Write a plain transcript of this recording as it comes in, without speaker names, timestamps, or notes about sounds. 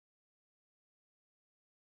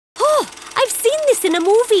this in a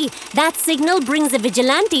movie. That signal brings a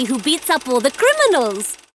vigilante who beats up all the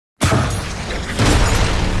criminals.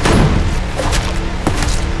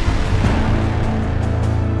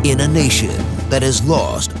 In a nation that has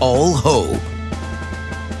lost all hope,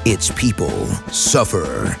 its people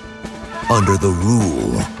suffer under the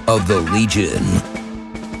rule of the Legion.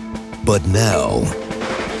 But now,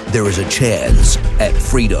 there is a chance at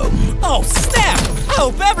freedom. Oh, snap! I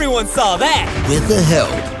hope everyone saw that! With the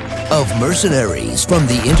help of mercenaries from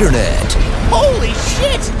the internet. Holy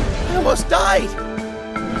shit! I almost died!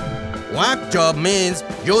 Whack job means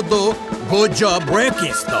you do good job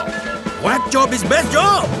breaking stuff. Whack job is best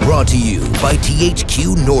job! Brought to you by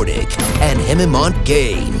THQ Nordic and Haemimont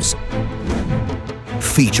Games.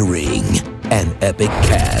 Featuring an epic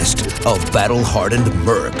cast of battle-hardened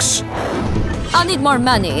mercs. I'll need more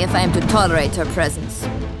money if I am to tolerate her presence.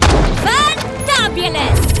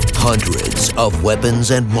 Fantabulous! Hundreds of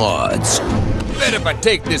weapons and mods. Bet if I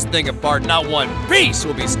take this thing apart, not one piece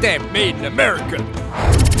will be stamped made in America.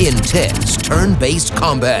 Intense turn-based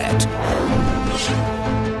combat.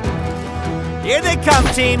 Here they come,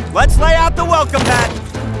 team. Let's lay out the welcome mat.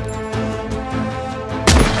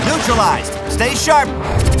 Neutralized. Stay sharp.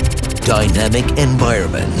 Dynamic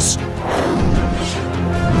environments.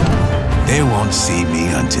 They won't see me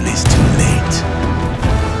until it's too late.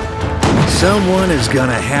 Someone is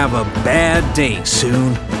gonna have a bad day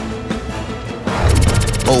soon.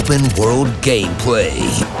 Open world gameplay.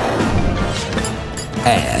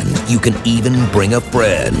 And you can even bring a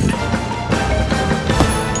friend.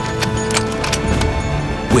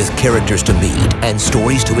 With characters to meet and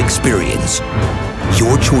stories to experience,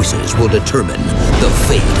 your choices will determine the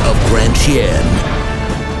fate of Grand Chien.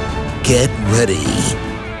 Get ready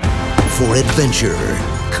for adventure,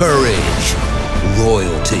 courage,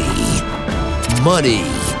 loyalty, money,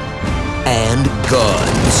 and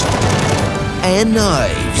guns, and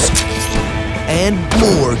knives, and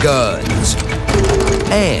more guns,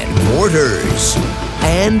 and mortars,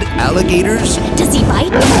 and alligators. Does he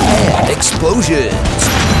bite? And explosions.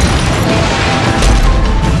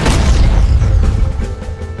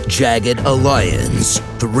 Jagged Alliance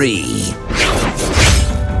 3.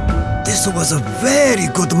 This was a very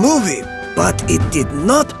good movie, but it did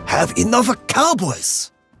not have enough cowboys.